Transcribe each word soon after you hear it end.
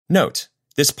Note: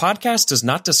 this podcast does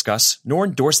not discuss nor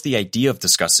endorse the idea of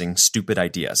discussing stupid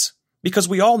ideas, because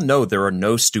we all know there are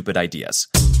no stupid ideas.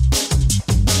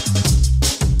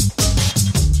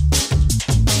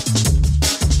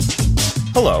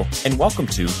 Hello, and welcome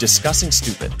to Discussing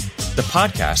Stupid, the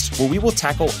podcast where we will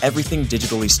tackle everything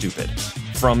digitally stupid,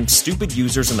 from stupid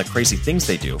users and the crazy things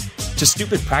they do, to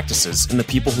stupid practices and the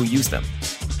people who use them.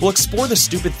 We'll explore the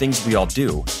stupid things we all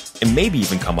do, and maybe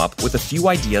even come up with a few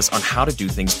ideas on how to do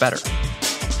things better.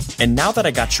 And now that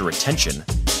I got your attention,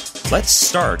 let's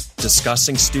start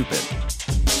discussing stupid.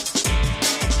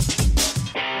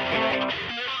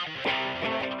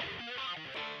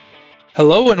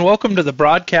 Hello and welcome to the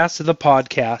broadcast of the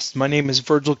podcast. My name is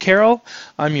Virgil Carroll.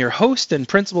 I'm your host and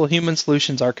Principal Human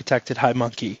Solutions Architect at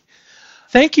HighMonkey.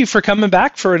 Thank you for coming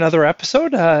back for another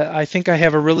episode. I think I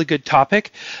have a really good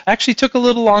topic. Actually took a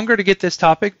little longer to get this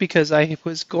topic because I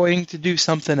was going to do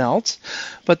something else,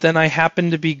 but then I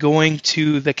happened to be going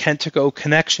to the Kentico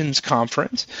Connections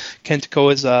Conference.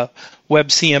 Kentico is a web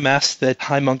CMS that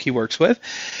HighMonkey works with,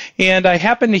 and I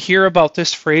happened to hear about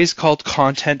this phrase called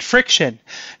content friction,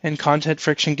 and content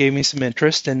friction gave me some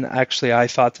interest, and actually I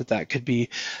thought that could be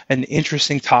an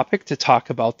interesting topic to talk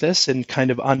about this and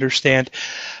kind of understand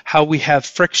how we have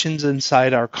frictions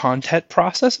inside our content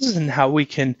processes and how we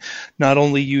can not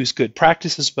only use good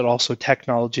practices but also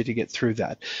technology to get through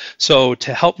that. So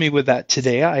to help me with that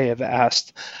today, I have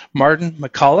asked Martin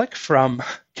McCulloch from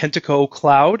Kentico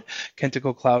Cloud.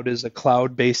 Kentico Cloud is a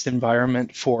cloud-based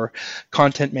environment for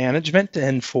content management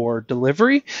and for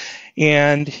delivery.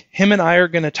 And him and I are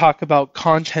going to talk about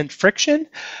content friction,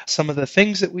 some of the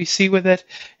things that we see with it,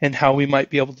 and how we might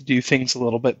be able to do things a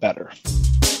little bit better.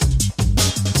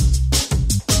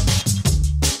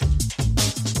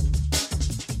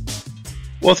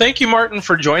 Well, thank you, Martin,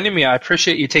 for joining me. I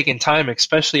appreciate you taking time,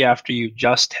 especially after you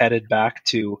just headed back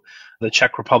to the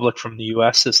Czech Republic from the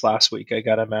U.S. this last week. I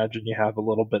got to imagine you have a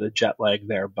little bit of jet lag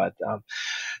there, but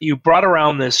you brought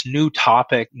around this new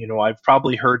topic, I've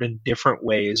probably heard in different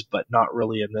ways, but not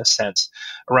really in this sense,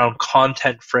 around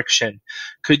content friction.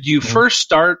 Could you first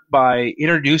start by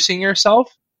introducing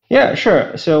yourself? Yeah,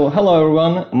 sure. So hello,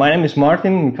 everyone. My name is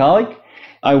Martin McCulloch.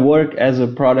 I work as a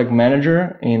product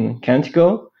manager in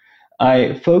Kentico.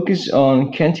 I focus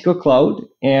on Kentico Cloud,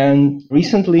 and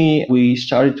recently we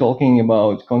started talking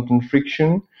about content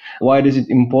friction. Why is it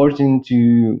important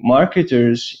to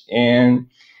marketers? And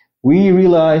we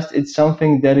realized it's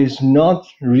something that is not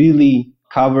really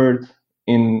covered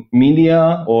in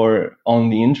media or on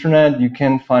the internet. You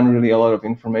can't find really a lot of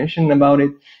information about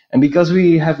it. And because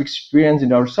we have experienced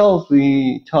it ourselves,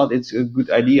 we thought it's a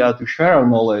good idea to share our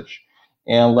knowledge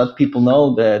and let people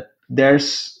know that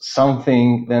there's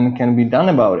something that can be done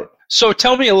about it. So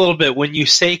tell me a little bit, when you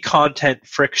say content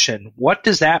friction, what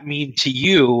does that mean to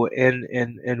you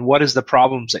and what is the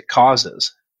problems it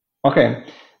causes? Okay,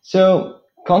 so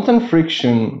content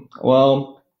friction,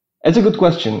 well, it's a good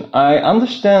question. I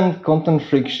understand content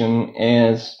friction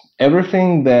as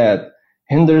everything that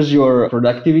hinders your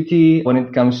productivity when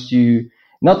it comes to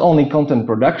not only content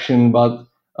production, but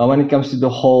when it comes to the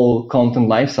whole content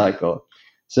lifecycle.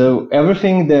 So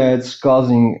everything that's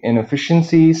causing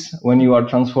inefficiencies when you are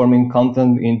transforming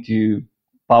content into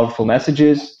powerful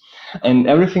messages, and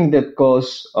everything that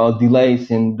cause delays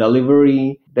in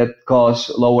delivery, that cause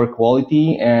lower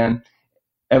quality, and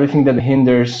everything that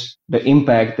hinders the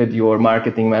impact that your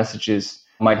marketing messages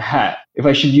might have. If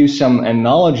I should use some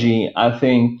analogy, I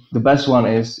think the best one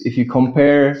is if you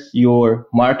compare your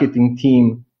marketing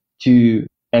team to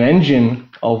an engine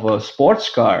of a sports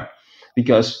car,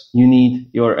 because you need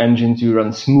your engine to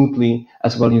run smoothly,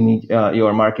 as well you need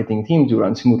your marketing team to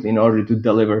run smoothly in order to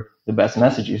deliver the best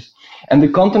messages. And the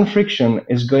content friction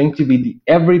is going to be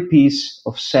every piece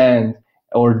of sand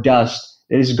or dust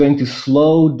that is going to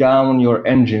slow down your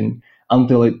engine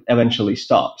until it eventually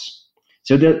stops.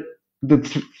 So the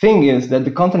thing is that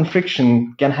the content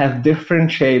friction can have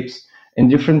different shapes in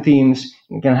different teams,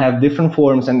 it can have different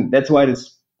forms, and that's why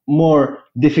it's more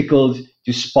difficult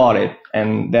to spot it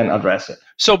and then address it.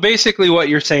 So basically what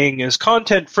you're saying is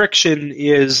content friction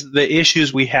is the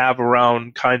issues we have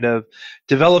around kind of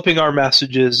developing our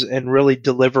messages and really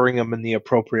delivering them in the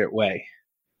appropriate way.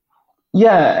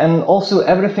 Yeah, and also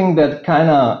everything that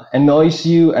kind of annoys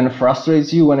you and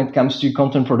frustrates you when it comes to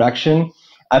content production.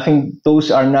 I think those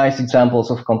are nice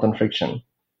examples of content friction.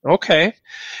 Okay.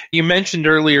 You mentioned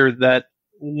earlier that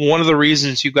one of the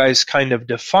reasons you guys kind of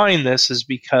define this is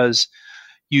because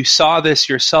you saw this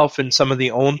yourself in some of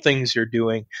the own things you're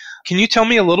doing. Can you tell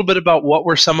me a little bit about what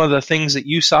were some of the things that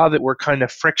you saw that were kind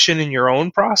of friction in your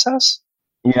own process?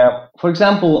 Yeah. For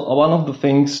example, one of the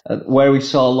things where we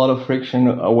saw a lot of friction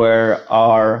were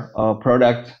our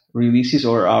product releases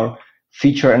or our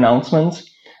feature announcements,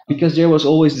 because there was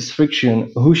always this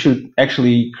friction. Who should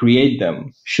actually create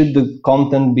them? Should the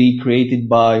content be created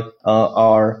by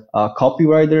our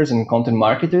copywriters and content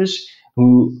marketers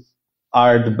who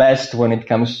are the best when it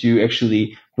comes to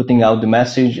actually putting out the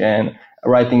message and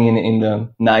writing in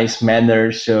the nice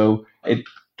manner so it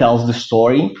tells the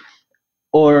story?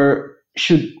 Or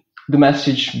should the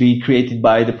message be created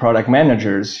by the product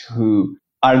managers who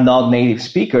are not native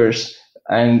speakers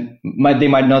and they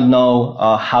might not know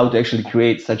how to actually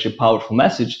create such a powerful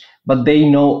message, but they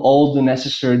know all the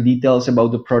necessary details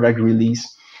about the product release.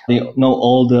 They know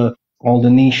all the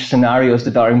niche scenarios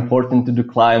that are important to the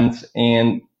clients,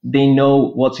 and they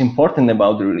know what's important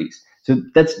about the release. So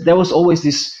there was always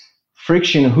this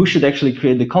friction who should actually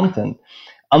create the content,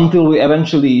 until we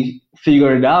eventually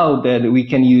figured out that we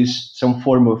can use some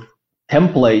form of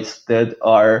templates that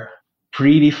are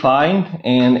predefined,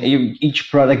 and each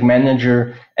product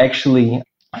manager actually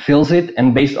fills it.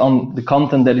 And based on the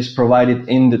content that is provided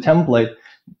in the template,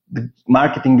 the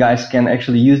marketing guys can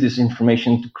actually use this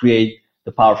information to create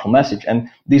the powerful message. And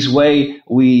this way,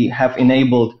 we have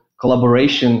enabled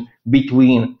collaboration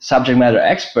between subject matter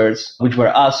experts, which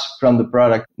were us from the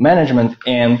product management,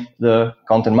 and the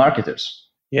content marketers.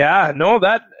 Yeah, no,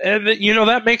 that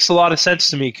makes a lot of sense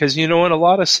to me, because, in a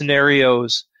lot of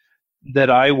scenarios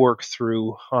that I work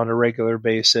through on a regular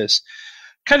basis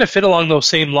kind of fit along those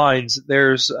same lines.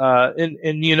 There's,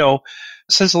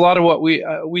 since a lot of what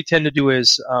we tend to do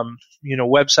is,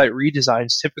 website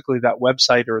redesigns, typically that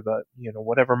website or the,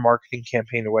 whatever marketing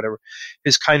campaign or whatever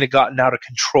has kind of gotten out of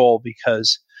control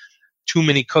because too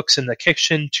many cooks in the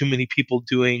kitchen, too many people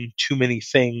doing too many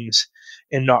things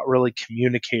and not really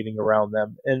communicating around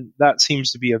them. And that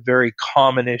seems to be a very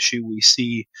common issue we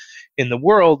see in the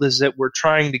world, is that we're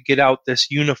trying to get out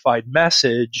this unified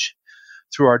message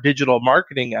through our digital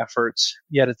marketing efforts,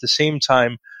 yet at the same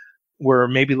time, we're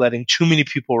maybe letting too many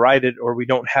people write it, or we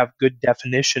don't have good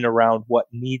definition around what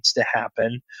needs to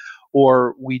happen,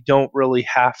 or we don't really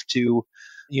have to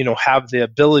have the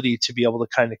ability to be able to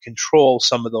kind of control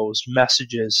some of those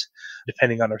messages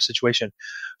depending on our situation.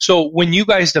 So when you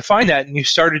guys defined that and you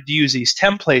started to use these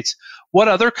templates, what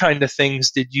other kind of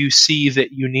things did you see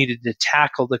that you needed to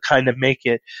tackle to kind of make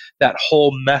it that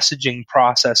whole messaging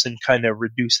process and kind of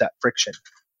reduce that friction?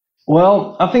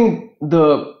 Well, I think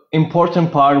the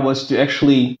important part was to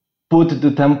actually put the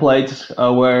templates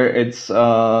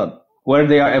where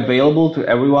they are available to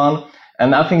everyone.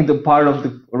 And I think the part of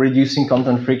the reducing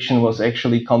content friction was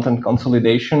actually content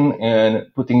consolidation and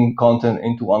putting content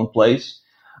into one place.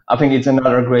 I think it's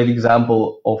another great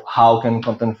example of how can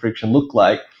content friction look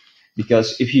like,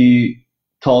 because if you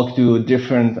talk to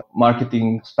different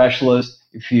marketing specialists,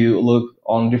 if you look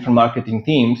on different marketing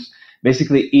teams,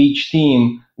 basically each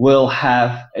team will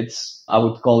have I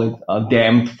would call it a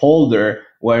damned folder,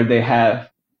 where they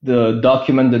have the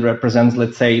document that represents,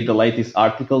 let's say, the latest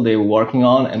article they were working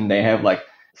on, and they have like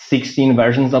 16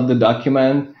 versions of the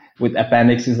document with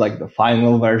appendixes like the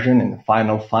final version and the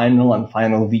final, and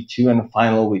final V2 and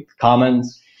final with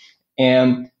comments.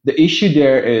 And the issue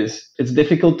there is it's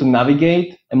difficult to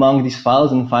navigate among these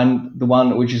files and find the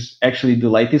one which is actually the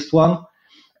latest one.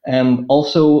 And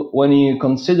also, when you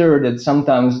consider that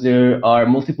sometimes there are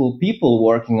multiple people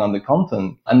working on the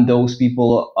content and those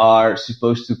people are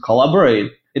supposed to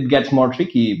collaborate, it gets more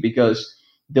tricky, because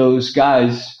those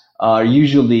guys are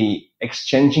usually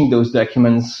exchanging those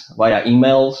documents via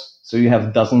emails. So you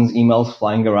have dozens of emails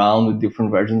flying around with different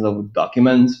versions of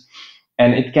documents.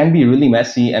 And it can be really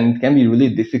messy, and it can be really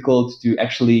difficult to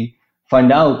actually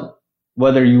find out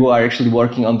whether you are actually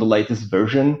working on the latest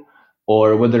version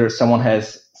or whether someone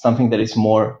has something that is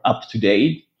more up to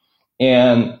date.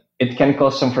 And it can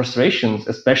cause some frustrations,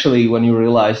 especially when you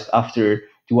realize after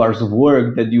 2 hours of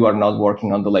work that you are not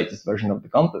working on the latest version of the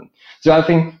content. So I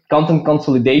think content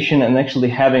consolidation and actually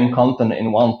having content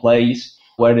in one place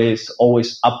where it is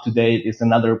always up to date is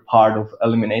another part of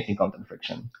eliminating content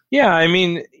friction. Yeah, I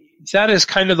mean, that is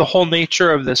kind of the whole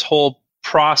nature of this whole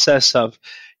process of,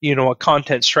 a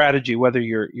content strategy, whether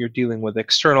you're dealing with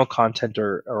external content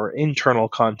or internal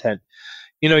content.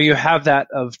 You have that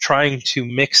of trying to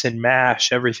mix and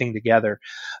mash everything together.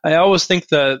 I always think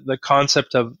the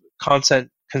concept of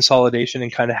content consolidation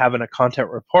and kind of having a content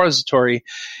repository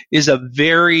is a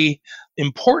very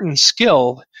important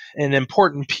skill, an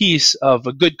important piece of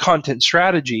a good content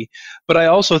strategy. But I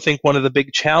also think one of the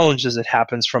big challenges that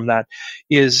happens from that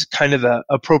is kind of the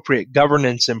appropriate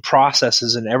governance and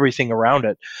processes and everything around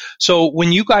it. So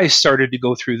when you guys started to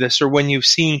go through this, or when you've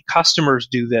seen customers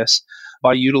do this,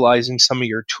 by utilizing some of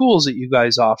your tools that you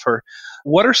guys offer.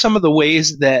 What are some of the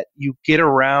ways that you get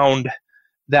around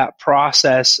that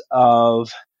process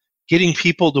of getting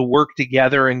people to work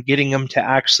together and getting them to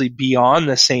actually be on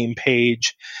the same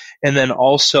page, and then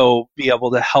also be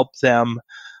able to help them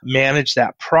manage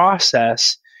that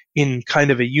process in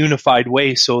kind of a unified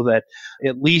way, so that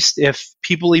at least if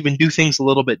people even do things a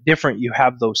little bit different, you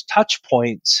have those touch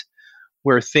points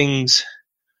where things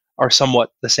are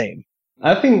somewhat the same?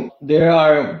 I think there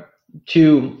are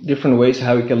two different ways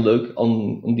how we can look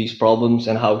on these problems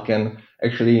and how can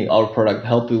actually our product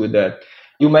help you with that.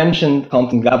 You mentioned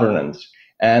content governance,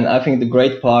 and I think the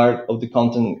great part of the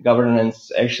content governance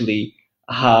is actually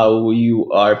how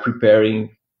you are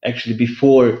preparing actually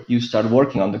before you start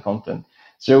working on the content.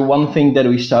 So one thing that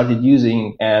we started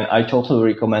using, and I totally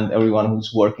recommend everyone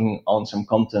who's working on some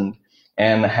content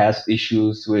and has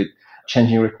issues with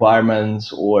changing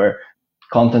requirements or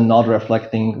content not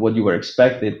reflecting what you were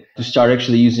expected, to start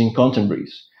actually using content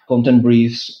briefs. Content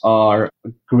briefs are a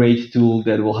great tool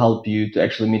that will help you to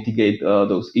actually mitigate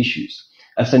those issues.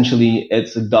 Essentially,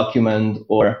 it's a document,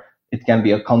 or it can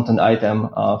be a content item,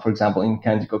 for example, in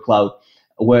Kentico Cloud,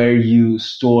 where you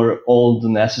store all the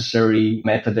necessary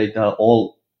metadata,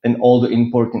 all the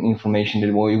important information that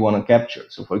you want to capture.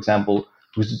 So, for example,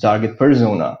 who's the target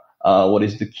persona? What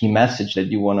is the key message that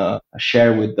you want to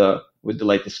share with the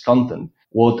latest content?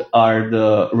 What are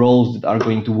the roles that are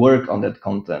going to work on that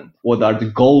content? What are the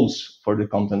goals for the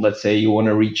content? Let's say you want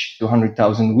to reach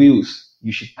 200,000 views.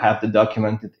 You should have the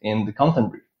documented in the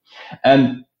content brief.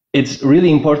 And it's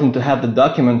really important to have the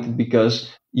documented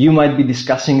because you might be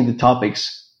discussing the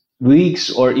topics weeks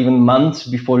or even months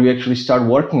before you actually start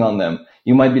working on them.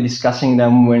 You might be discussing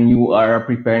them when you are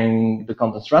preparing the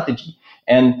content strategy.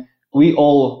 And we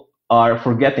all are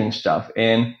forgetting stuff.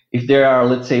 And if there are,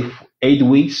 let's say, 8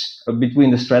 weeks between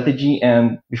the strategy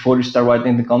and before you start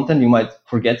writing the content, you might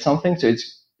forget something. So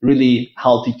it's really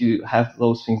healthy to have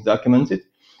those things documented,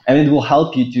 and it will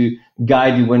help you to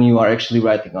guide you when you are actually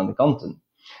writing on the content.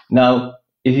 Now,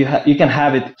 if you can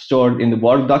have it stored in the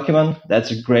Word document,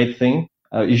 that's a great thing.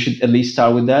 You should at least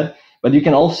start with that. But you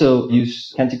can also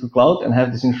use Kentico Cloud and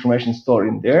have this information stored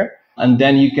in there. And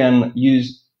then you can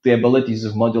use the abilities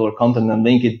of modular content and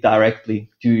link it directly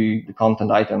to the content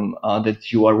item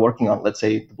that you are working on, let's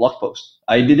say the blog post.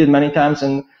 I did it many times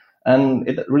and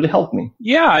it really helped me.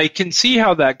 Yeah, I can see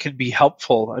how that could be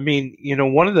helpful. I mean,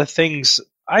 one of the things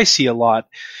I see a lot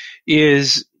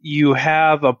is you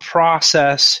have a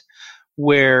process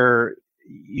where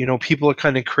people are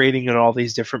kind of creating in all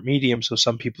these different mediums. So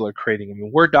some people are creating them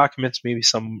in Word documents. Maybe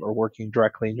some are working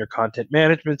directly in your content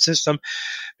management system.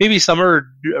 Maybe some are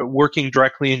working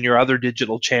directly in your other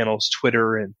digital channels,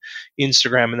 Twitter and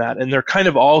Instagram and that. And they're kind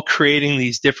of all creating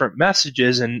these different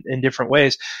messages in different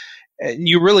ways. And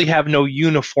you really have no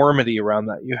uniformity around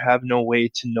that. You have no way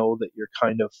to know that you're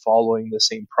kind of following the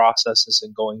same processes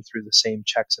and going through the same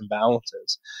checks and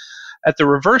balances. At the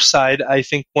reverse side, I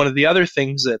think one of the other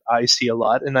things that I see a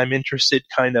lot, and I'm interested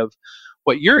kind of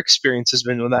what your experience has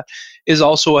been with that, is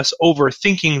also us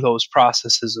overthinking those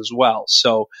processes as well.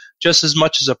 So just as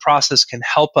much as a process can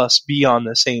help us be on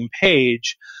the same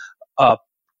page, a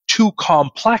too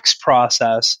complex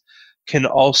process can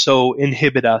also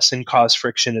inhibit us and cause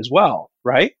friction as well,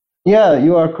 right? Yeah,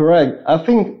 you are correct. I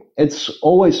think it's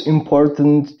always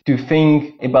important to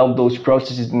think about those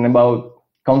processes and about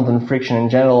content friction in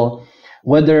general,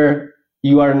 whether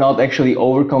you are not actually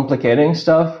overcomplicating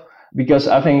stuff, because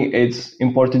I think it's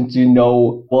important to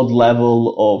know what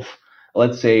level of,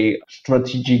 let's say,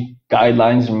 strategic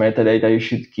guidelines and metadata you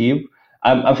should keep.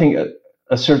 I think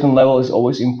a certain level is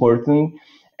always important.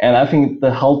 And I think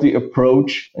the healthy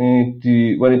approach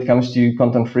when it comes to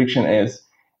content friction is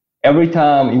every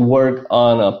time you work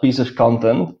on a piece of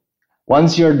content,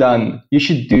 once you're done, you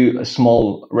should do a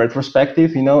small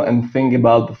retrospective, and think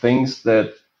about the things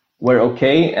that were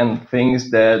okay and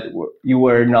things that you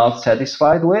were not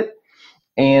satisfied with,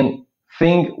 and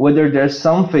think whether there's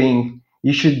something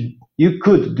you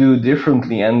could do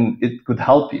differently and it could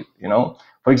help you.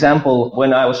 For example,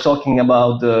 when I was talking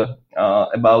about the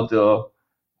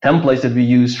templates that we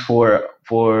use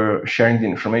for sharing the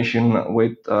information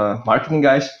with marketing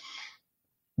guys,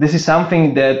 this is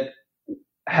something that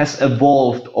has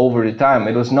evolved over the time.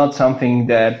 It was not something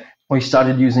that we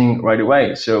started using right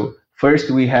away. So first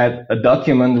we had a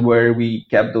document where we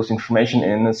kept those information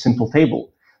in a simple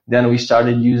table. Then we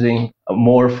started using a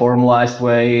more formalized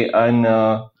way in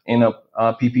a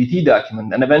PPT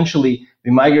document. And eventually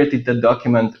we migrated the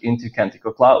document into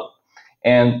Kentico Cloud.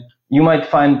 And you might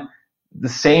find the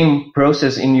same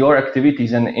process in your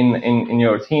activities and in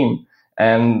your team.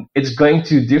 And it's going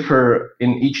to differ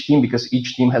in each team because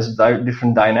each team has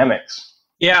different dynamics.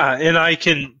 Yeah, and I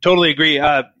can totally agree.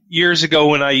 Years ago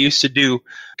when I used to do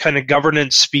kind of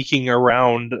governance speaking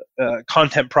around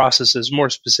content processes,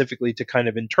 more specifically to kind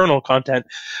of internal content,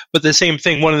 but the same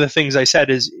thing, one of the things I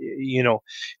said is,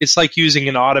 it's like using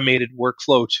an automated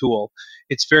workflow tool.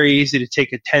 It's very easy to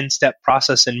take a 10-step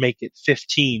process and make it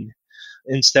 15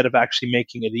 instead of actually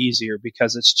making it easier,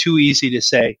 because it's too easy to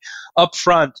say up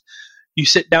front. You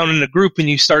sit down in a group and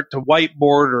you start to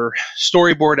whiteboard or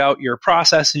storyboard out your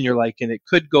process, and you're like, and it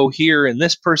could go here, and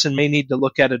this person may need to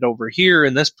look at it over here,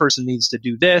 and this person needs to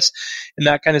do this, and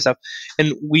that kind of stuff.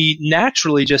 And we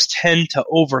naturally just tend to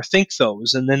overthink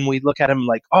those, and then we look at them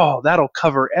like, oh, that'll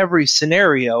cover every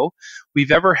scenario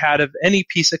we've ever had of any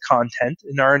piece of content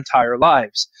in our entire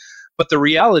lives. But the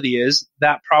reality is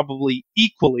that probably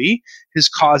equally has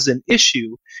caused an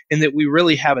issue in that we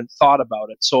really haven't thought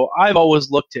about it. So I've always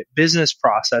looked at business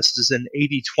processes as an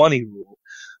 80-20 rule.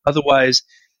 Otherwise,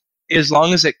 as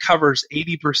long as it covers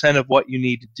 80% of what you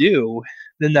need to do,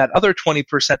 then that other 20%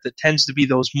 that tends to be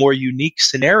those more unique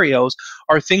scenarios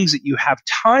are things that you have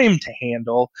time to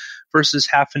handle versus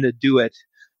having to do it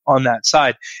on that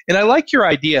side. And I like your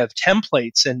idea of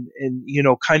templates and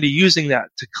kind of using that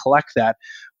to collect that.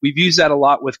 We've used that a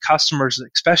lot with customers,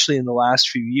 especially in the last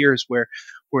few years, where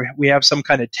we have some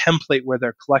kind of template where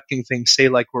they're collecting things, say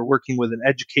like we're working with an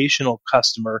educational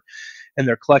customer and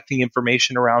they're collecting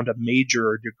information around a major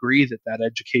or degree that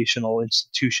educational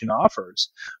institution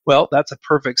offers. Well, that's a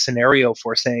perfect scenario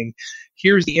for saying,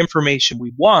 here's the information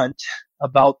we want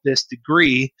about this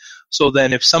degree. So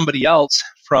then if somebody else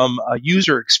from a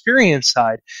user experience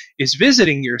side is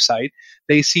visiting your site,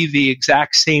 they see the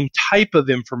exact same type of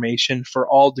information for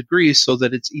all degrees so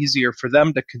that it's easier for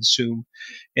them to consume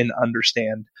and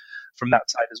understand from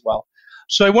that side as well.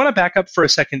 So I want to back up for a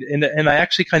second, and I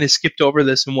actually kind of skipped over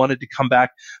this and wanted to come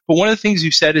back. But one of the things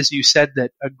you said is you said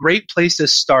that a great place to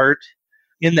start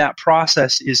in that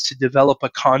process is to develop a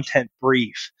content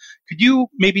brief. Could you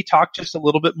maybe talk just a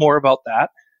little bit more about that?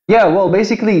 Yeah, well,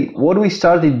 basically what we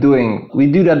started doing, we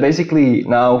do that basically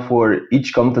now for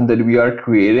each content that we are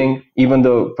creating, even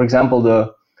though, for example,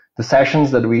 the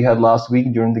sessions that we had last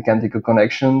week during the Kentico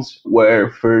Connections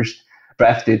were first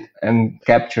drafted and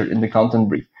captured in the content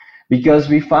brief, because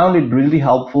we found it really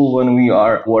helpful when we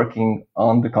are working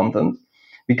on the content,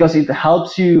 because it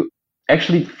helps you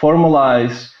actually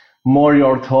formalize more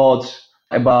your thoughts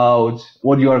about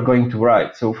what you are going to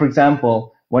write. So, for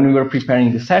example, when we were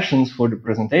preparing the sessions for the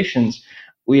presentations,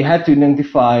 we had to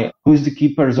identify who's the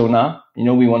key persona,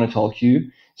 we want to talk to.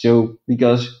 So,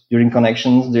 because during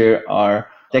Connections, there are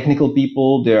technical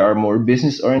people, there are more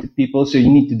business-oriented people, so you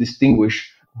need to distinguish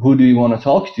who do you want to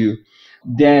talk to.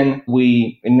 Then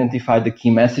we identify the key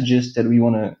messages that we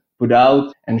want to put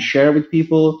out and share with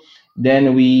people.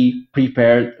 Then we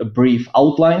prepared a brief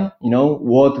outline,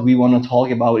 what we want to talk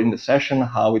about in the session,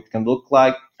 how it can look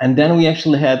like. And then we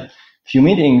actually had few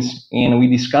meetings and we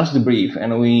discussed the brief,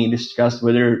 and we discussed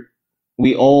whether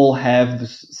we all have the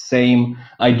same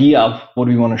idea of what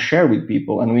we want to share with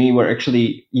people. And we were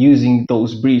actually using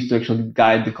those briefs to actually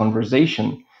guide the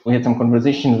conversation. We had some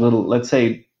conversations, let's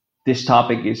say this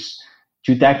topic is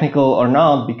too technical or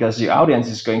not, because the audience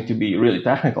is going to be really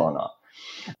technical or not.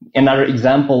 Another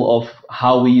example of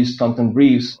how we used content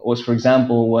briefs was, for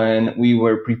example, when we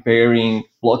were preparing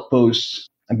blog posts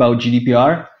about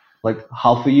GDPR, like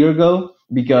half a year ago,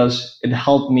 because it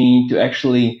helped me to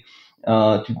actually,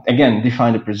 again,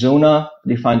 define the persona,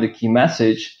 define the key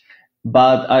message.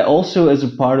 But I also, as a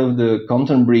part of the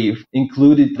content brief,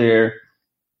 included their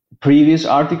previous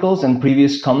articles and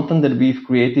previous content that we've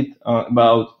created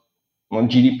about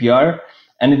GDPR.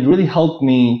 And it really helped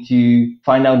me to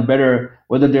find out better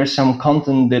whether there's some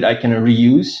content that I can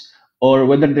reuse or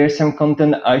whether there's some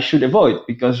content I should avoid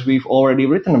because we've already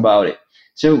written about it.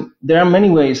 So there are many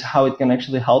ways how it can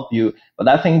actually help you. But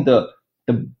I think the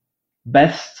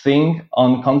best thing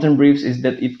on content briefs is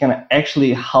that it can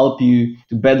actually help you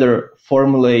to better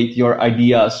formulate your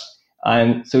ideas.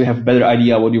 And so you have a better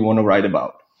idea what you want to write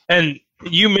about. And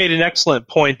you made an excellent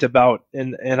point about,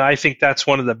 and I think that's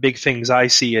one of the big things I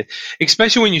see,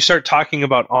 especially when you start talking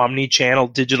about omni-channel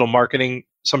digital marketing.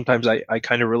 Sometimes I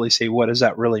kind of really say, what does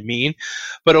that really mean?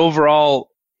 But overall,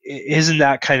 isn't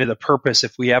that kind of the purpose?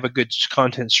 If we have a good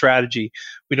content strategy,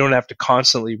 we don't have to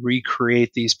constantly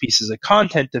recreate these pieces of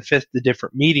content to fit the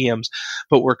different mediums,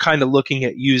 but we're kind of looking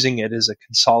at using it as a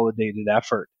consolidated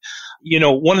effort.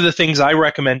 One of the things I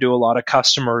recommend to a lot of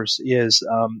customers is,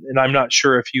 and I'm not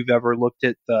sure if you've ever looked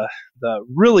at the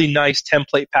really nice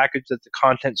template package that the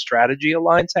Content Strategy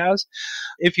Alliance has.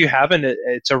 If you haven't,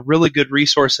 it's a really good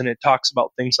resource, and it talks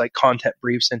about things like content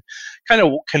briefs and kind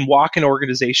of can walk an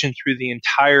organization through the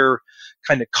entire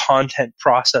kind of content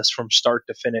process from start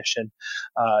to finish. And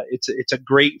it's a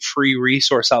great free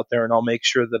resource out there, and I'll make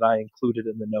sure that I include it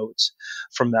in the notes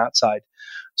from that side.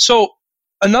 So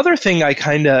another thing I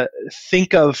kind of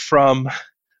think of from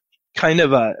kind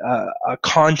of a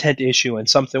content issue and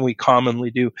something we commonly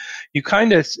do, you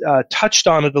kind of touched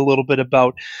on it a little bit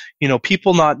about,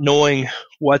 people not knowing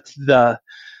what the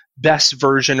best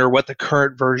version or what the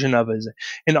current version of is.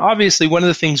 And obviously one of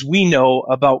the things we know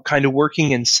about kind of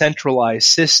working in centralized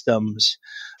systems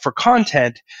for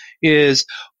content is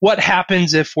what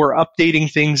happens if we're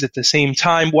updating things at the same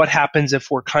time? What happens if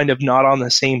we're kind of not on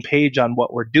the same page on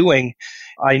what we're doing?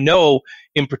 I know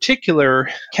in particular,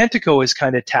 Kentico has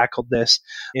kind of tackled this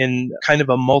in kind of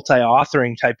a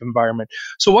multi-authoring type environment.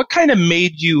 So what kind of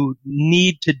made you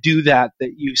need to do that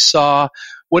you saw?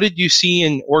 What did you see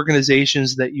in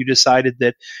organizations that you decided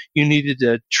that you needed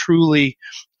to truly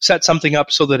set something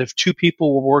up so that if two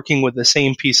people were working with the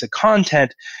same piece of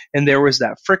content and there was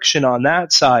that friction on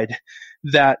that side,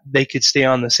 that they could stay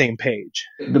on the same page?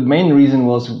 The main reason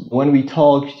was when we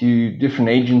talked to different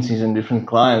agencies and different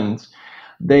clients,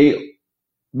 they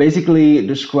basically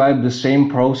described the same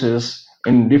process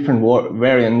in different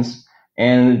variants,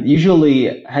 and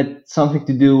usually had something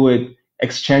to do with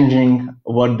exchanging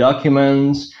Word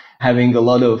documents, having a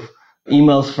lot of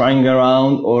emails flying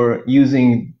around, or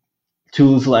using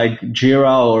tools like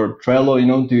Jira or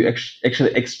Trello, to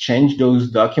actually exchange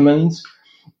those documents.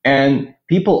 And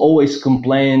people always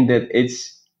complain that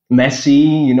it's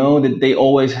messy, that they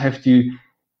always have to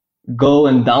go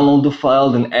and download the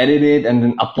file, then edit it, and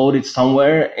then upload it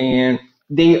somewhere. And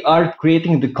they are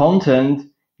creating the content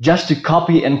just to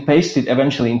copy and paste it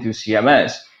eventually into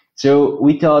CMS. So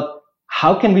we thought,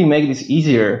 how can we make this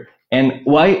easier? And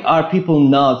why are people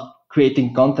not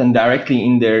creating content directly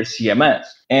in their CMS?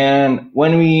 And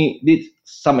when we did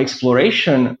some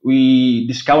exploration, we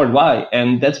discovered why.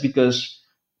 And that's because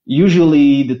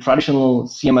usually the traditional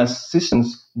CMS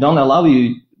systems don't allow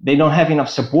you, they don't have enough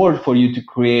support for you to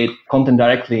create content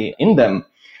directly in them.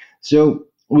 So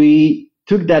we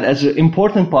took that as an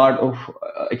important part of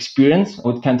experience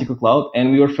with Kentico Cloud,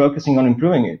 and we were focusing on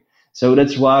improving it. So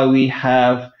that's why we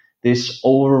have this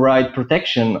override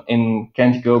protection in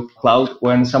Kentico Cloud.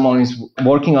 When someone is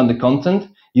working on the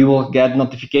content, you will get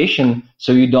notification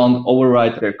so you don't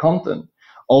override their content.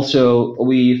 Also,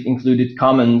 we've included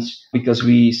comments because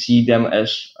we see them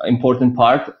as an important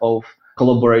part of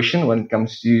collaboration when it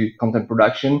comes to content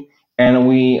production. And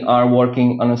we are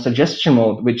working on a suggestion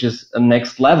mode, which is a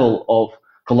next level of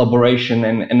collaboration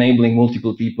and enabling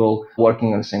multiple people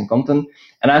working on the same content.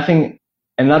 And I think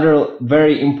another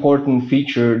very important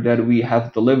feature that we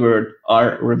have delivered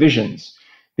are revisions,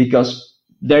 because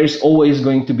there is always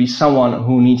going to be someone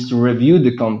who needs to review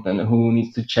the content, who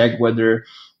needs to check whether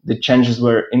the changes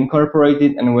were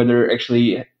incorporated and whether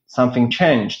actually something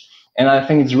changed. And I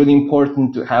think it's really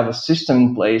important to have a system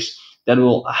in place that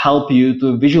will help you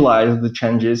to visualize the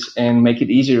changes and make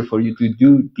it easier for you to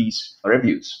do these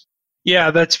reviews.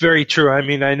 Yeah, that's very true. I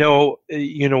mean, I know,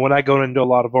 when I go into a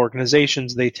lot of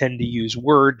organizations, they tend to use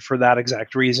Word for that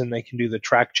exact reason. They can do the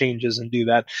track changes and do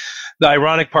that. The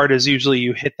ironic part is usually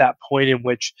you hit that point in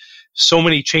which so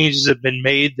many changes have been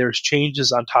made. There's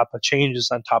changes on top of changes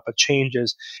on top of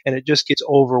changes, and it just gets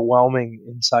overwhelming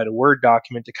inside a Word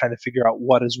document to kind of figure out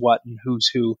what is what and who's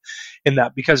who in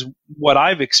that. Because what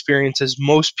I've experienced is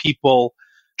most people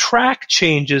track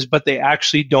changes, but they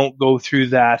actually don't go through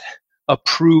that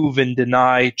approve and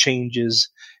deny changes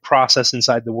process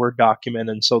inside the Word document,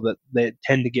 and so that they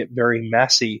tend to get very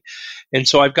messy. And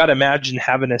so I've got to imagine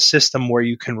having a system where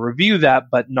you can review that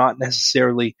but not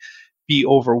necessarily be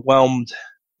overwhelmed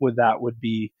with that would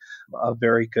be a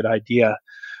very good idea.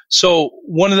 So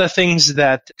one of the things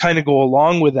that kind of go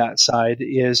along with that side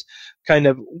is kind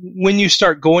of when you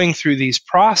start going through these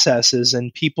processes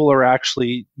and people are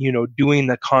actually, doing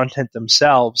the content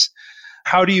themselves,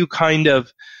 how do you kind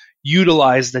of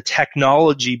utilize the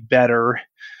technology better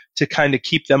to kind of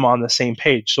keep them on the same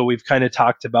page? So we've kind of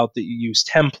talked about that you use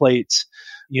templates,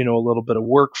 a little bit of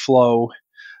workflow.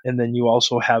 And then you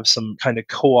also have some kind of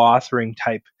co-authoring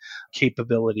type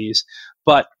capabilities.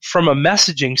 But from a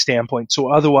messaging standpoint,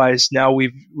 so otherwise now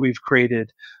we've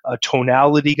created a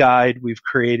tonality guide, we've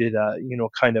created a,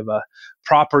 kind of a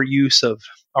proper use of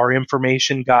our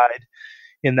information guide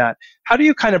in that. How do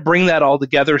you kind of bring that all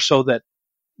together so that,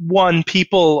 one,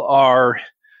 people are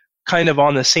kind of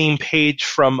on the same page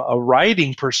from a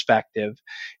writing perspective,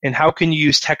 and how can you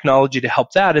use technology to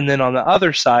help that? And then on the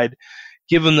other side,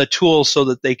 give them the tools so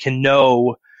that they can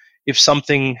know if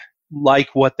something like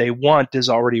what they want is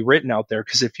already written out there.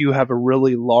 Because if you have a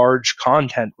really large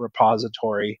content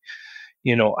repository,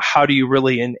 how do you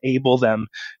really enable them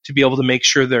to be able to make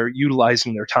sure they're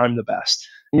utilizing their time the best?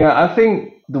 Yeah, I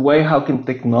think the way how can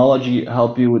technology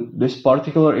help you with this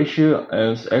particular issue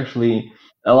is actually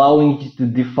allowing you to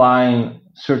define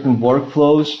certain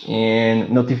workflows and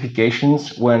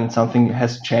notifications when something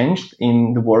has changed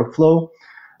in the workflow.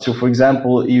 So for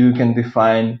example, you can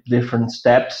define different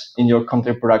steps in your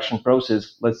content production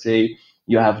process. Let's say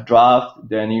you have draft,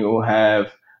 then you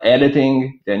have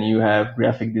editing, then you have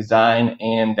graphic design,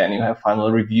 and then you have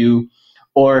final review.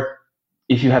 Or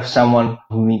if you have someone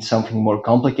who needs something more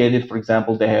complicated, for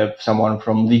example, they have someone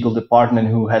from legal department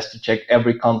who has to check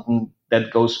every content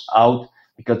that goes out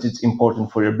because it's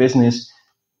important for your business.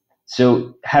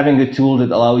 So having a tool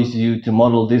that allows you to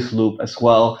model this loop as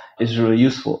well is really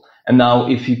useful. And now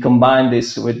if you combine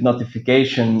this with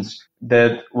notifications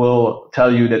that will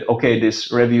tell you that, okay,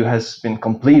 this review has been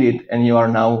completed and you are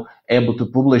now able to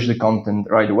publish the content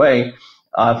right away,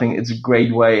 I think it's a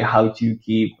great way how to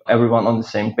keep everyone on the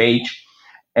same page.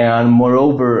 And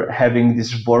moreover, having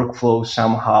this workflow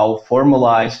somehow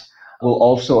formalized will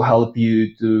also help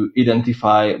you to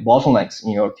identify bottlenecks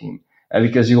in your team,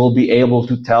 because you will be able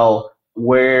to tell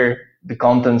where the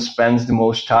content spends the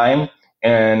most time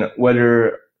and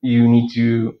whether you need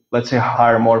to, let's say,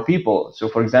 hire more people. So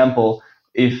for example,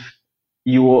 if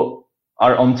you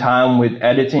are on time with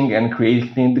editing and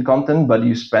creating the content, but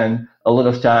you spend a lot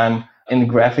of time in the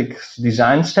graphics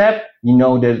design step, you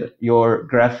know that your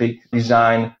graphic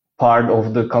design part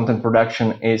of the content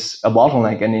production is a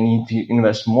bottleneck and you need to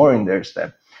invest more in their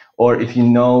step. Or if you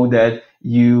know that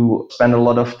you spend a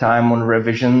lot of time on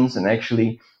revisions and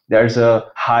actually there's a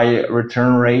high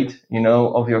return rate,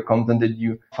 of your content, that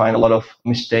you find a lot of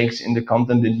mistakes in the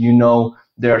content, that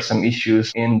there are some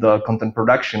issues in the content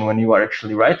production when you are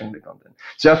actually writing the content.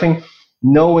 So I think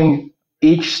knowing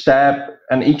each step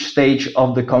and each stage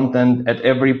of the content at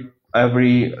every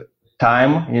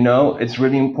time, it's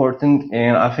really important.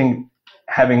 And I think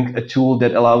having a tool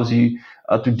that allows you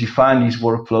to define these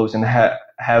workflows and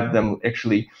have them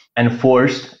actually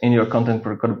enforced in your content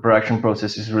production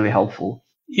process is really helpful.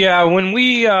 Yeah, when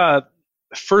we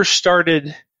first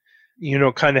started,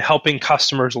 kind of helping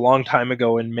customers a long time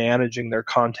ago in managing their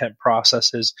content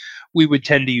processes, we would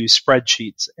tend to use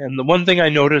spreadsheets. And the one thing I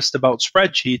noticed about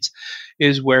spreadsheets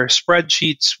is where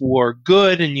spreadsheets were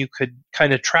good and you could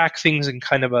kind of track things in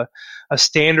kind of a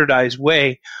standardized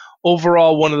way.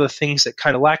 Overall, one of the things that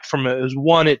kind of lacked from it was,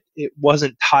 one, it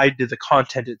wasn't tied to the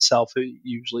content itself.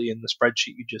 Usually in the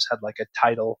spreadsheet, you just had like a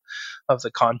title of the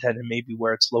content and maybe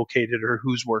where it's located or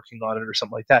who's working on it or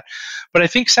something like that. But I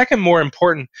think second, more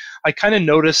important, I kind of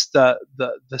noticed the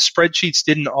spreadsheets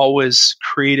didn't always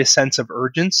create a sense of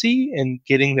urgency in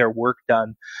getting their work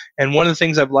done. And one of the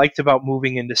things I've liked about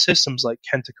moving into systems like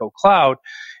Kentico Cloud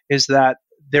is that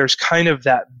there's kind of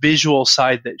that visual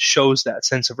side that shows that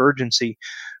sense of urgency.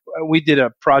 We did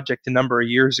a project a number of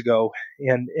years ago,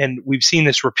 and we've seen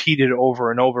this repeated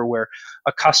over and over, where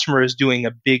a customer is doing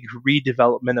a big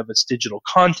redevelopment of its digital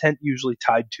content, usually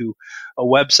tied to a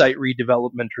website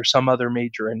redevelopment or some other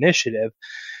major initiative.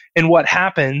 And what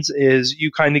happens is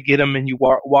you kind of get them and you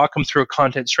walk them through a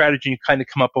content strategy, and you kind of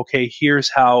come up, okay, here's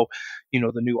how,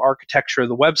 the new architecture of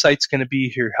the website's going to be,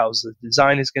 here how's the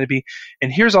design is going to be,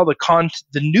 and here's all the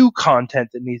new content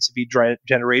that needs to be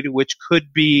generated, which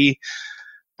could be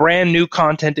brand new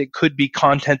content. It could be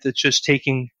content that's just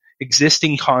taking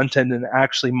existing content and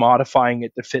actually modifying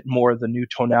it to fit more of the new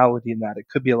tonality in that. It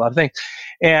could be a lot of things.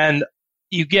 And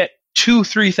you get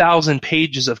 2,000-3,000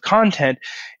 pages of content,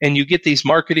 and you get these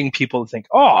marketing people to think,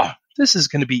 oh, this is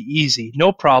going to be easy.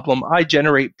 No problem. I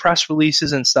generate press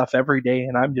releases and stuff every day,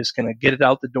 and I'm just going to get it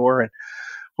out the door, and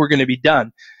we're going to be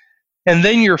done. And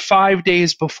then you're 5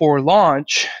 days before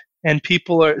launch, and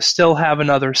people still have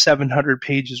another 700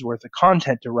 pages worth of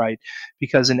content to write,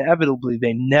 because inevitably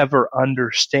they never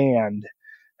understand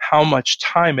how much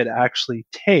time it actually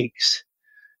takes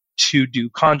to do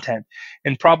content.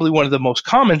 And probably one of the most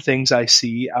common things I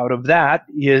see out of that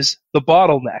is the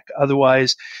bottleneck.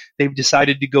 Otherwise, they've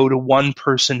decided to go to one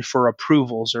person for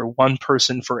approvals or one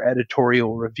person for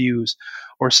editorial reviews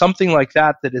or something like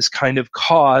that that has kind of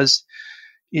caused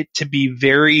it to be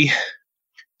very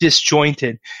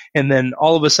disjointed. And then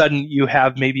all of a sudden you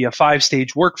have maybe a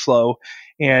 5-stage workflow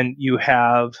and you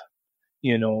have,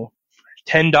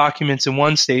 10 documents in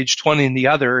one stage, 20 in the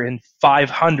other, and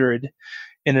 500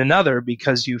 in another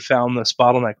because you found this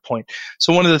bottleneck point.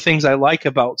 So one of the things I like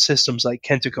about systems like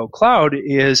Kentico Cloud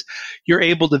is you're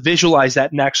able to visualize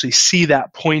that and actually see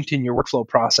that point in your workflow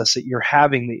process that you're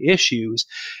having the issues,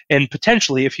 and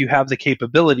potentially, if you have the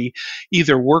capability,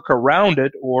 either work around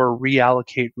it or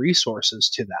reallocate resources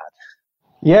to that.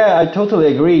 Yeah, I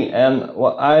totally agree. And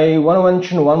I want to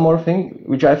mention one more thing,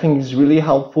 which I think is really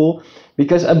helpful,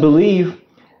 because I believe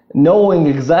knowing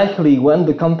exactly when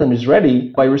the content is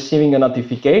ready by receiving a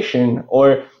notification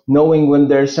or knowing when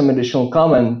there's some additional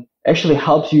comment actually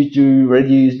helps you to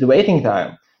reduce the waiting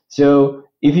time. So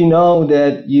if you know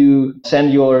that you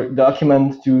send your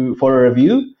document for a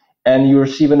review and you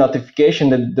receive a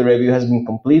notification that the review has been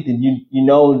completed, you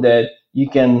know that you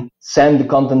can send the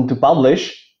content to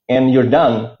publish and you're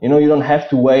done. You don't have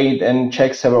to wait and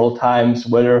check several times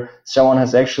whether someone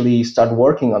has actually started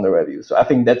working on the review. So I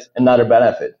think that's another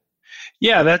benefit.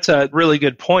 Yeah, that's a really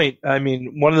good point. I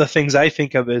mean, one of the things I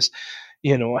think of is,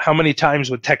 how many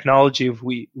times with technology have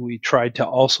we tried to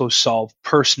also solve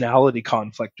personality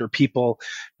conflict or people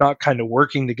not kind of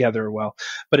working together well.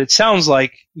 But it sounds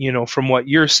like, from what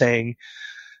you're saying,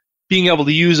 being able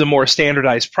to use a more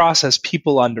standardized process,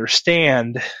 people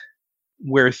understand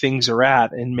where things are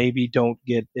at and maybe don't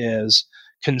get as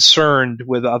concerned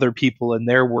with other people and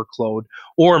their workload,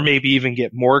 or maybe even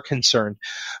get more concerned.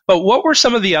 But what were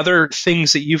some of the other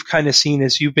things that you've kind of seen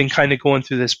as you've been kind of going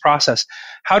through this process?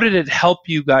 How did it help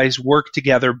you guys work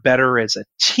together better as a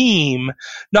team,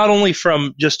 not only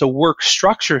from just a work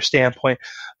structure standpoint,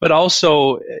 but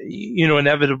also,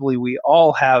 inevitably we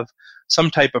all have some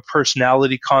type of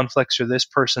personality conflicts, or this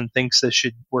person thinks this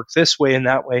should work this way and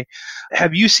that way.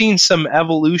 Have you seen some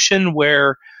evolution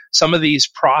where some of these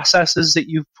processes that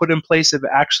you've put in place have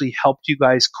actually helped you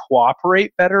guys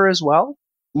cooperate better as well?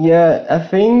 Yeah, I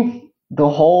think the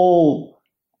whole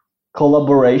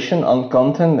collaboration on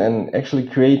content and actually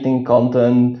creating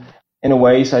content in a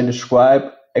ways I describe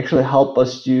actually help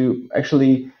us to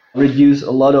actually reduce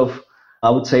a lot of, I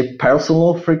would say,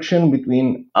 personal friction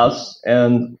between us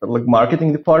and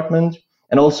marketing department,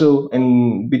 and also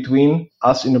in between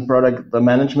us in the product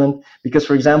management. Because,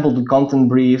 for example, the content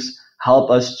briefs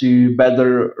help us to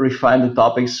better refine the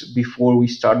topics before we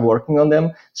start working on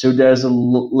them. So there's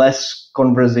less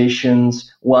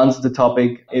conversations once the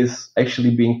topic is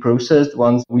actually being processed,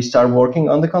 once we start working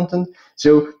on the content.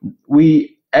 So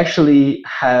we actually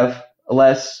have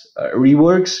less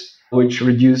reworks, which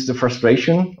reduce the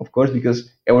frustration, of course,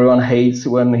 because everyone hates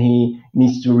when he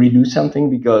needs to redo something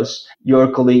because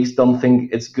your colleagues don't think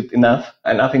it's good enough.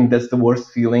 And I think that's the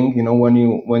worst feeling, when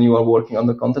you are working on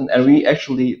the content. And we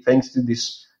actually, thanks to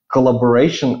this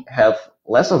collaboration, have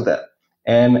less of that.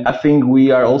 And I think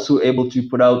we are also able to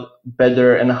put out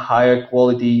better and higher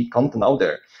quality content out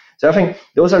there. So I think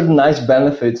those are the nice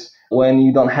benefits when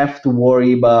you don't have to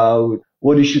worry about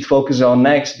what you should focus on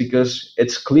next, because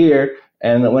it's clear.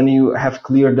 And when you have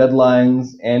clear deadlines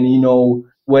and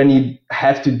when you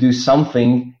have to do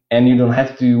something and you don't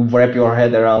have to wrap your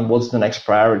head around what's the next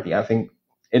priority, I think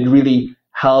it really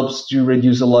helps to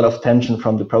reduce a lot of tension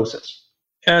from the process.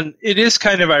 And it is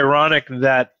kind of ironic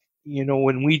that,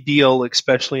 when we deal,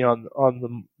 especially on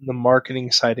the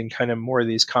marketing side and kind of more of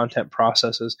these content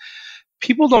processes,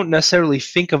 people don't necessarily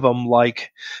think of them like,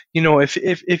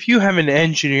 if you have an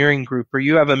engineering group or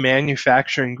you have a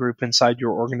manufacturing group inside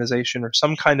your organization or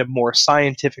some kind of more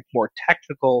scientific, more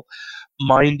technical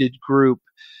minded group,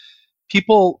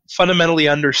 people fundamentally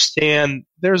understand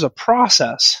there's a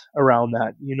process around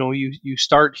that. You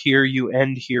start here, you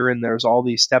end here, and there's all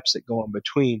these steps that go in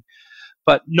between.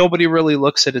 But nobody really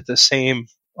looks at it the same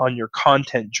on your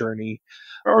content journey,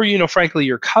 or, frankly,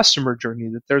 your customer journey,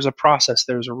 that there's a process,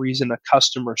 there's a reason a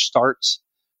customer starts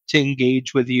to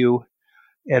engage with you,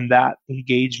 and that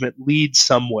engagement leads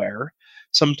somewhere.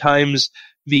 Sometimes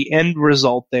the end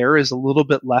result there is a little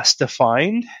bit less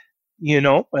defined,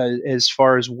 as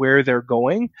far as where they're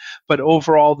going, but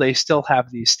overall they still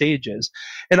have these stages.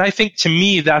 And I think, to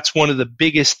me, that's one of the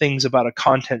biggest things about a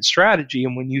content strategy.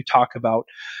 And when you talk about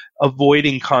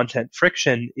avoiding content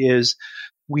friction, is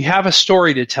we have a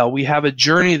story to tell. We have a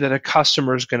journey that a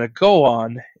customer is going to go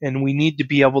on, and we need to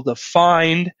be able to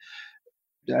find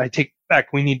I take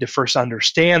back, we need to first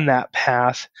understand that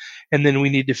path, and then we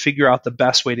need to figure out the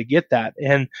best way to get that.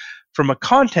 And from a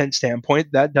content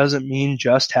standpoint, that doesn't mean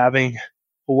just having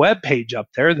a web page up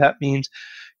there. That means,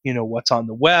 what's on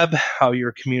the web, how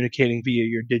you're communicating via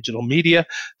your digital media,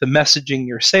 the messaging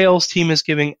your sales team is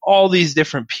giving, all these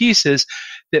different pieces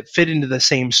that fit into the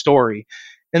same story.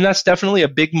 And that's definitely a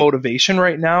big motivation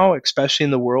right now, especially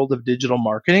in the world of digital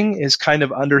marketing, is kind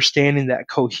of understanding that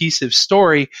cohesive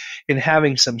story and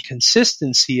having some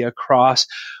consistency across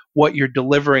what you're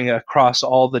delivering across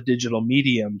all the digital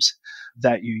mediums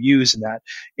that you use in that.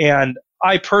 And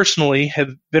I personally have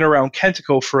been around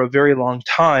Kentico for a very long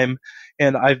time,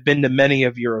 and I've been to many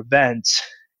of your events.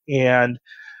 And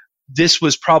this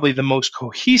was probably the most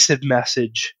cohesive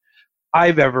message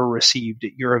I've ever received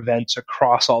at your events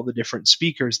across all the different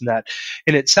speakers and that.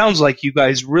 And it sounds like you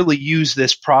guys really use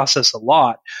this process a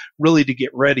lot, really to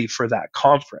get ready for that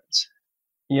conference.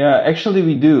 Yeah, actually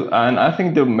we do. And I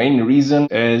think the main reason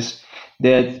is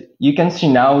that you can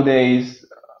see nowadays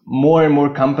more and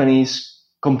more companies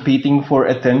competing for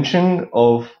attention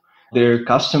of their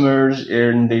customers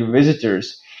and their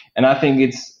visitors. And I think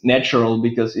it's natural,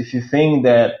 because if you think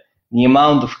that the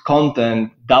amount of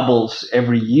content doubles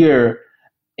every year,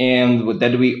 and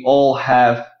that we all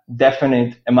have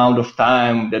definite amount of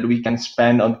time that we can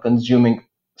spend on consuming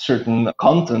certain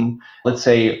content, let's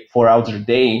say 4 hours a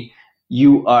day,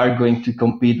 you are going to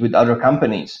compete with other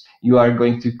companies. You are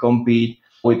going to compete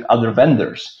with other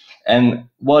vendors. And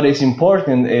what is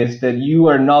important is that you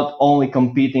are not only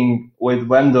competing with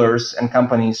vendors and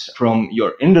companies from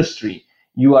your industry,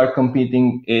 you are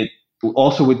competing it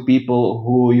also with people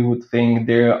who you would think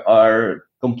they are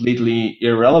completely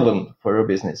irrelevant for your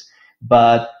business.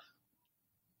 But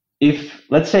if,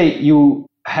 let's say, you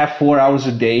have 4 hours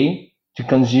a day to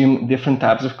consume different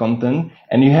types of content,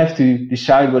 and you have to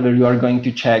decide whether you are going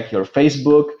to check your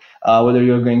Facebook, whether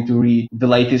you're going to read the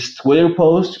latest Twitter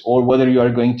post, or whether you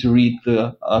are going to read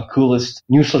the coolest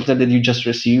newsletter that you just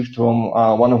received from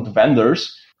one of the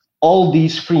vendors, all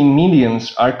these free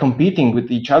mediums are competing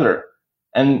with each other.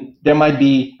 And there might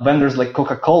be vendors like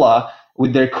Coca-Cola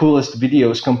with their coolest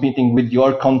videos competing with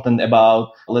your content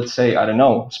about, let's say, I don't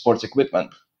know, sports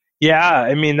equipment. Yeah,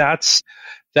 I mean,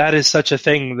 that is such a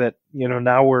thing that,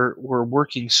 now we're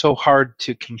working so hard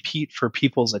to compete for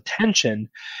people's attention.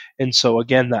 And so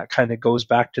again, that kind of goes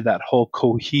back to that whole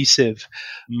cohesive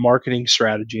marketing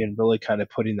strategy and really kind of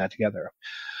putting that together.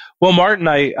 Well, Martin,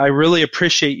 I really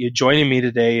appreciate you joining me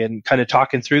today and kind of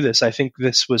talking through this. I think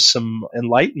this was some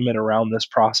enlightenment around this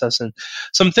process and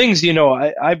some things,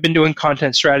 I've been doing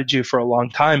content strategy for a long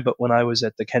time, but when I was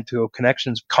at the Kentico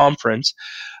Connections conference,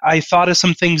 I thought of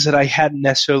some things that I hadn't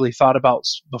necessarily thought about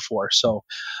before. So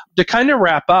to kind of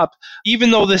wrap up,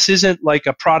 even though this isn't like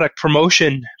a product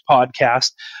promotion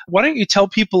podcast, why don't you tell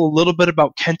people a little bit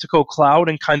about Kentico Cloud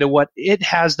and kind of what it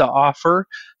has to offer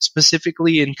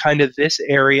specifically in kind of this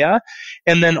area,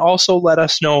 and then also let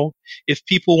us know if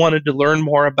people wanted to learn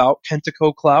more about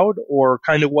Kentico Cloud or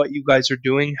kind of what you guys are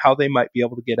doing, how they might be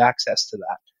able to get access to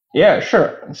that. Yeah,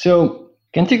 sure. So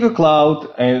Kentico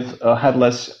Cloud is a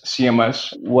headless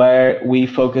CMS where we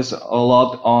focus a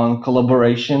lot on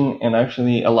collaboration and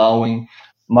actually allowing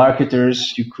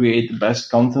marketers to create the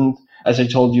best content. As I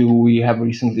told you, we have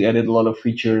recently added a lot of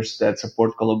features that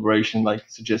support collaboration, like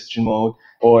suggestion mode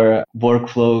or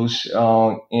workflows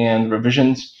and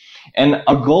revisions. And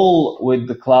our goal with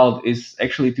the cloud is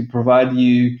actually to provide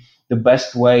you the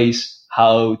best ways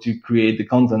how to create the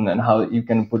content and how you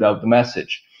can put out the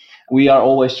message. We are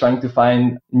always trying to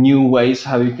find new ways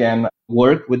how you can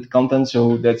work with content.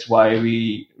 So that's why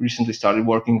we recently started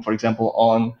working, for example,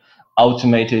 on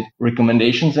automated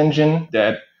recommendations engine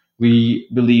that we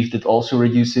believe that also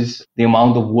reduces the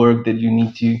amount of work that you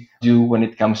need to do when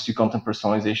it comes to content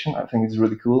personalization. I think it's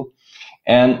really cool.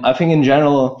 And I think in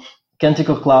general,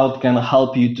 Kentico Cloud can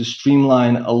help you to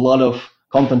streamline a lot of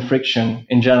content friction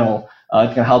in general.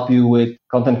 It can help you with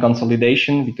content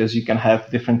consolidation because you can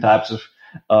have different types of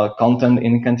content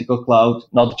in Kentico Cloud,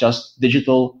 not just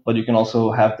digital, but you can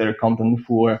also have their content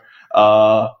for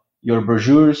your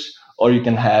brochures, or you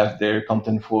can have their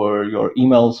content for your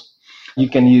emails. You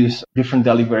can use different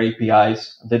delivery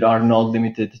APIs that are not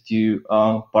limited to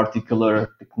particular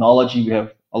technology. We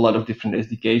have a lot of different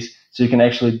SDKs, so you can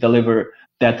actually deliver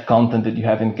that content that you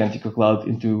have in Kentico Cloud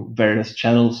into various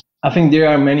channels. I think there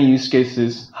are many use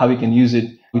cases how you can use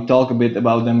it. We talk a bit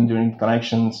about them during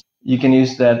Connections. You can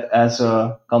use that as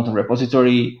a content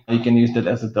repository. You can use that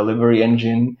as a delivery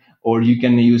engine, or you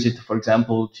can use it, for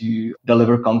example, to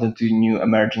deliver content to new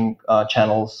emerging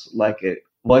channels like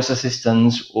voice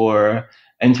assistants or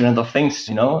Internet of Things,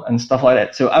 and stuff like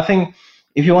that. So I think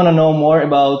If you want to know more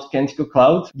about Kentico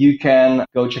Cloud, you can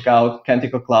go check out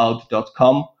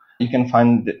kenticocloud.com. You can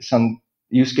find some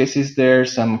use cases there,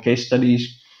 some case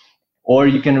studies, or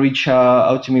you can reach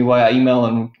out to me via email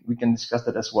and we can discuss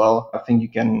that as well. I think you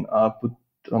can put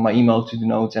my email to the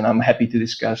notes, and I'm happy to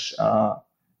discuss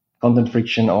content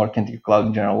friction or Kentico Cloud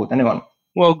in general with anyone.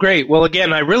 Well, great. Well,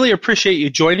 again, I really appreciate you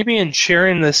joining me and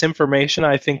sharing this information.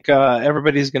 I think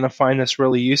everybody's going to find this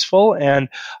really useful, and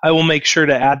I will make sure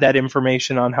to add that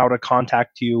information on how to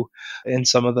contact you and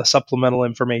some of the supplemental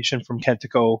information from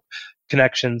Kentico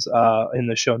Connections in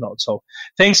the show notes. So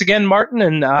thanks again, Martin,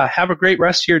 and have a great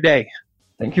rest of your day.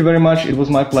 Thank you very much. It was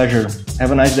my pleasure.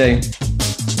 Have a nice day.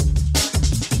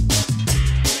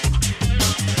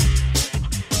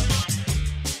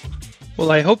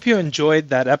 Well, I hope you enjoyed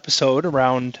that episode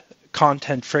around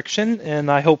content friction, and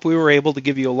I hope we were able to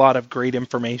give you a lot of great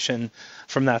information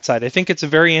from that side. I think it's a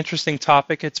very interesting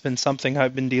topic. It's been something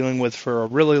I've been dealing with for a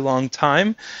really long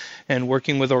time and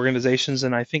working with organizations,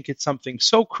 and I think it's something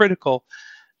so critical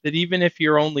that even if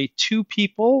you're only 2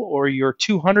 people or you're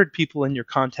 200 people in your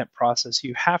content process,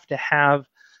 you have to have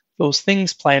those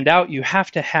things planned out. You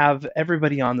have to have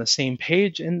everybody on the same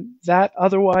page, and that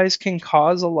otherwise can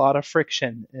cause a lot of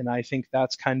friction. And I think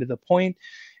that's kind of the point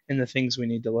and the things we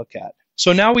need to look at.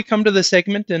 So now we come to the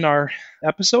segment in our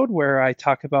episode where I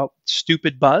talk about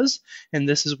stupid buzz, and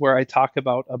this is where I talk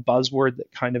about a buzzword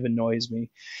that kind of annoys me.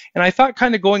 And I thought,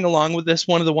 kind of going along with this,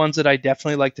 one of the ones that I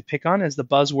definitely like to pick on is the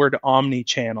buzzword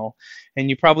omni-channel. And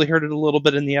you probably heard it a little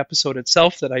bit in the episode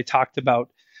itself that I talked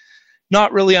about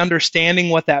not really understanding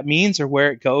what that means or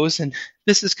where it goes. And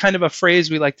this is kind of a phrase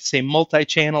we like to say,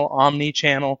 multi-channel,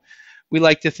 omni-channel. We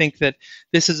like to think that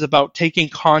this is about taking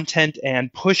content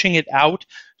and pushing it out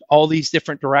all these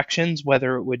different directions,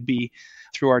 whether it would be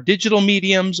through our digital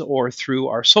mediums or through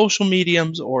our social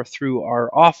mediums or through our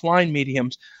offline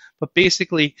mediums. But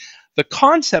basically, the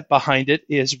concept behind it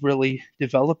is really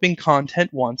developing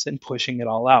content once and pushing it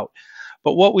all out.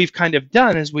 But what we've kind of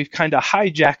done is we've kind of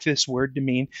hijacked this word to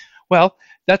mean, well,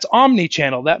 that's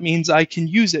omni-channel. That means I can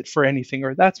use it for anything,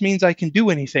 or that means I can do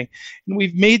anything. And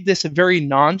we've made this a very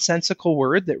nonsensical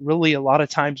word that really a lot of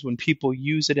times when people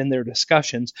use it in their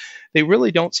discussions, they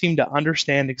really don't seem to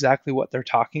understand exactly what they're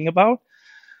talking about.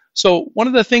 So one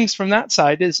of the things from that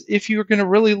side is if you're going to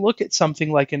really look at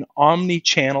something like an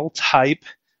omni-channel type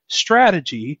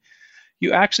strategy,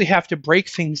 you actually have to break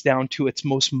things down to its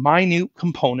most minute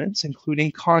components,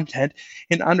 including content,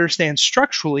 and understand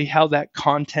structurally how that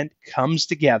content comes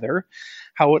together,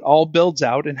 how it all builds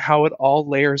out, and how it all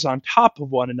layers on top of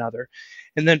one another.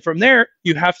 And then from there,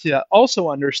 you have to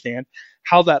also understand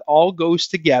how that all goes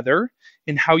together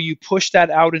and how you push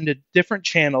that out into different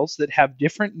channels that have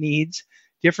different needs,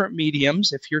 different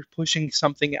mediums. If you're pushing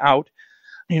something out,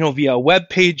 via a web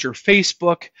page or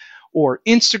Facebook, or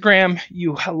Instagram,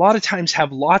 you a lot of times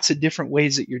have lots of different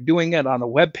ways that you're doing it. On a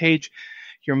web page,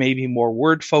 you're maybe more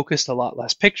word focused, a lot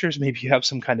less pictures. Maybe you have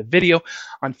some kind of video.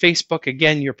 On Facebook,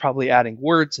 again, you're probably adding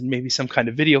words and maybe some kind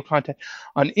of video content.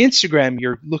 On Instagram,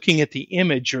 you're looking at the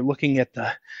image, you're looking at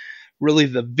the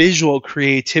visual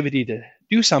creativity to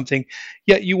do something,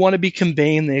 yet you want to be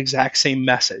conveying the exact same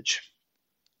message.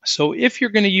 So if you're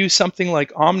going to use something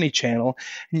like omnichannel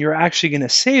and you're actually going to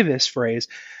say this phrase,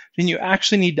 then you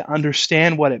actually need to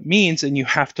understand what it means, and you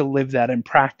have to live that in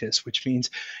practice, which means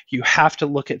you have to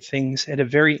look at things at a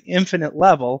very infinite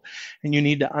level, and you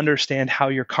need to understand how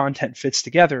your content fits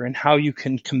together and how you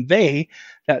can convey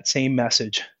that same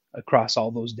message across all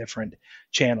those different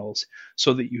channels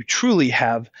so that you truly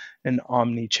have an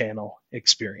omni-channel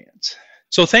experience.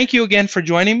 So thank you again for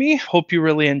joining me. Hope you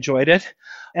really enjoyed it.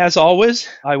 As always,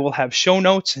 I will have show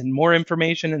notes and more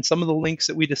information and some of the links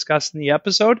that we discussed in the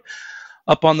episode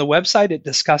up on the website at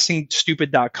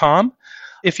discussingstupid.com.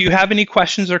 If you have any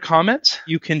questions or comments,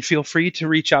 you can feel free to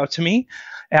reach out to me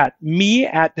at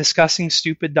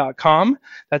discussingstupid.com.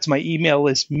 That's my email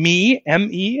is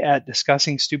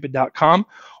me@discussingstupid.com.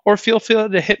 Or feel free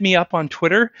to hit me up on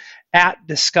Twitter at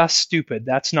discussstupid.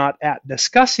 That's not at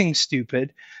discussingstupid.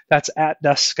 That's at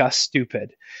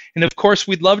discussstupid. And of course,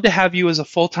 we'd love to have you as a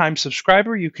full-time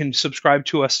subscriber. You can subscribe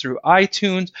to us through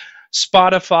iTunes,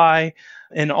 Spotify,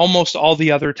 and almost all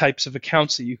the other types of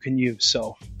accounts that you can use.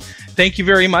 So thank you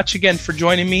very much again for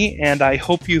joining me, and I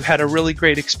hope you had a really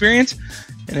great experience.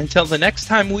 And until the next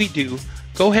time we do,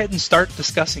 go ahead and start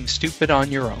discussing stupid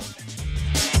on your own.